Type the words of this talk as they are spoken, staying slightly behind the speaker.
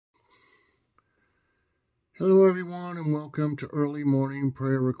Hello everyone, and welcome to Early Morning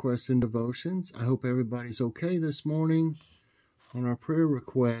Prayer Requests and Devotions. I hope everybody's okay this morning. On our prayer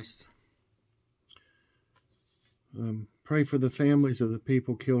request, pray for the families of the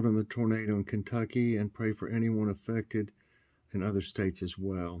people killed in the tornado in Kentucky, and pray for anyone affected in other states as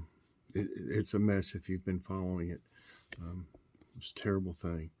well. It's a mess if you've been following it. It's a terrible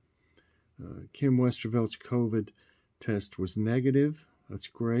thing. Kim Westervelt's COVID test was negative. That's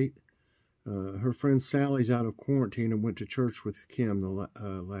great. Her friend Sally's out of quarantine and went to church with Kim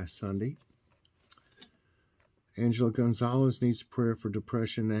last Sunday. Angela Gonzalez needs prayer for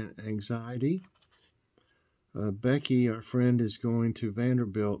depression and anxiety. Becky, our friend, is going to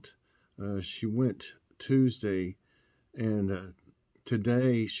Vanderbilt. She went Tuesday, and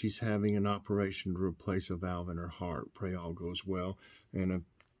today she's having an operation to replace a valve in her heart. Pray all goes well. And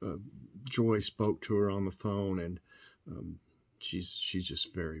Joy spoke to her on the phone, and she's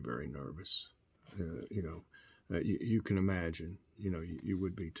just very, very nervous. You can imagine. You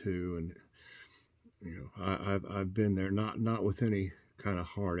would be too. And I've been there, not with any kind of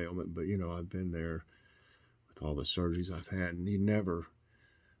heart ailment, but I've been there with all the surgeries I've had, and you're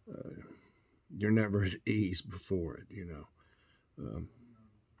never at ease before it.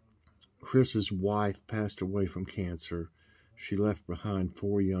 Chris's wife passed away from cancer. She left behind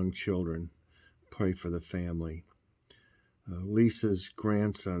 4 young children. Pray for the family. Lisa's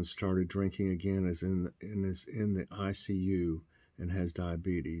grandson started drinking again, is in the ICU and has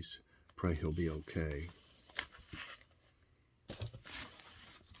diabetes. Pray he'll be okay.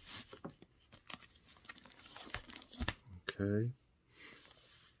 Okay.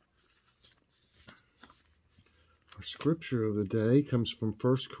 Our scripture of the day comes from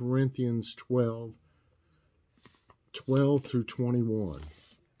 1 Corinthians 12 through 21.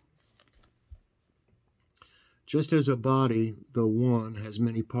 Just as a body, though one, has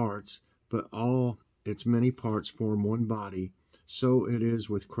many parts, but all its many parts form one body, so it is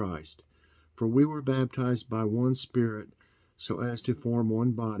with Christ. For we were baptized by one Spirit, so as to form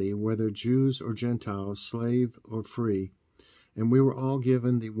one body, whether Jews or Gentiles, slave or free, and we were all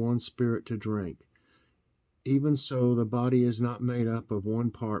given the one Spirit to drink. Even so, the body is not made up of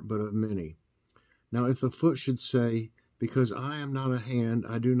one part, but of many. Now if the foot should say, because I am not a hand,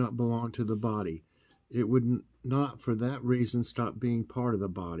 I do not belong to the body, it would not for that reason stop being part of the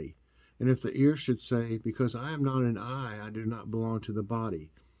body. And if the ear should say, because I am not an eye, I do not belong to the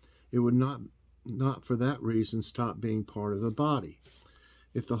body, it would not for that reason stop being part of the body.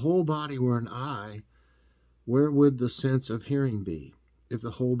 If the whole body were an eye, where would the sense of hearing be? If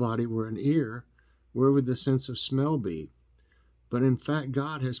the whole body were an ear, where would the sense of smell be? But in fact,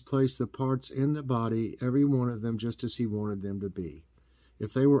 God has placed the parts in the body, every one of them just as he wanted them to be.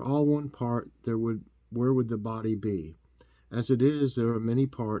 If they were all one part, where would the body be? As it is, there are many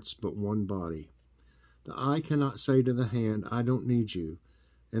parts, but one body. The eye cannot say to the hand, I don't need you,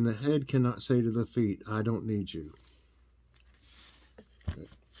 and the head cannot say to the feet, I don't need you.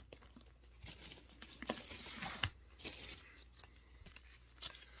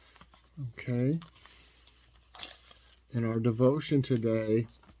 Okay. And our devotion today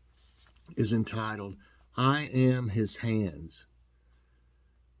is entitled, I Am His Hands.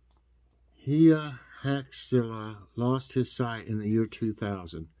 Haxila lost his sight in the year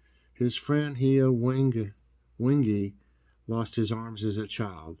 2000. His friend Wingy lost his arms as a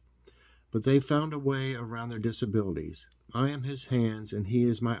child. But they found a way around their disabilities. I am his hands and he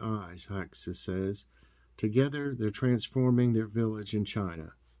is my eyes, Haxa says. Together they're transforming their village in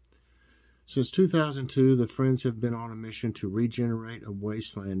China. Since 2002, the friends have been on a mission to regenerate a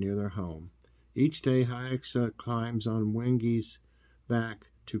wasteland near their home. Each day, Haxa climbs on Wingy's back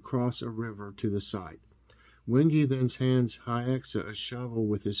to cross a river to the site. Wingy then hands Haxa a shovel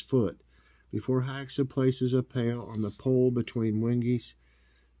with his foot before Haxa places a pail on the pole between Wingy's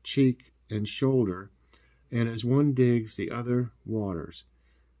cheek and shoulder, and as one digs, the other waters.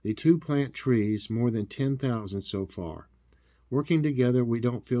 The two plant trees, more than 10,000 so far. Working together, we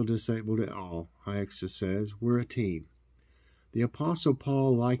don't feel disabled at all, Haxa says. We're a team. The Apostle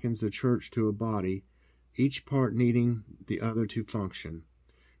Paul likens the church to a body, each part needing the other to function.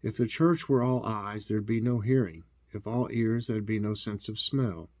 If the church were all eyes, there'd be no hearing. If all ears, there'd be no sense of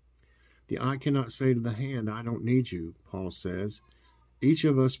smell. The eye cannot say to the hand, I don't need you, Paul says. Each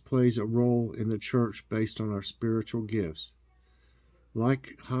of us plays a role in the church based on our spiritual gifts.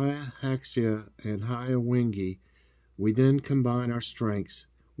 Like Haxia and Wingy, we then combine our strengths.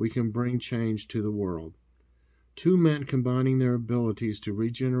 We can bring change to the world. Two men combining their abilities to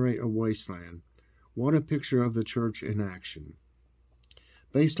regenerate a wasteland. What a picture of the church in action.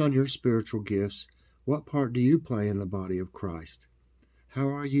 Based on your spiritual gifts, what part do you play in the body of Christ? How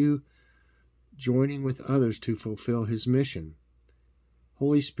are you joining with others to fulfill his mission.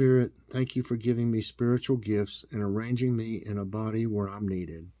 Holy Spirit, thank you for giving me spiritual gifts and arranging me in a body where I'm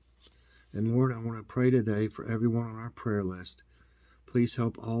needed. And Lord, I want to pray today for everyone on our prayer list. Please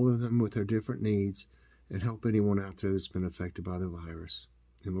help all of them with their different needs and help anyone out there that's been affected by the virus.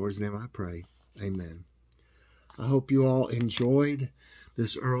 In the Lord's name I pray. Amen. I hope you all enjoyed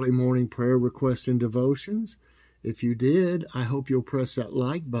this early morning prayer request and devotions. If you did, I hope you'll press that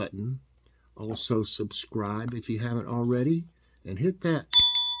like button. Also subscribe if you haven't already, and hit that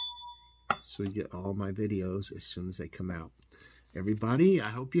so you get all my videos as soon as they come out. Everybody, I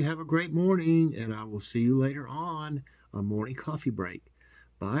hope you have a great morning, and I will see you later on Morning Coffee Break.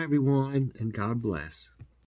 Bye, everyone, and God bless.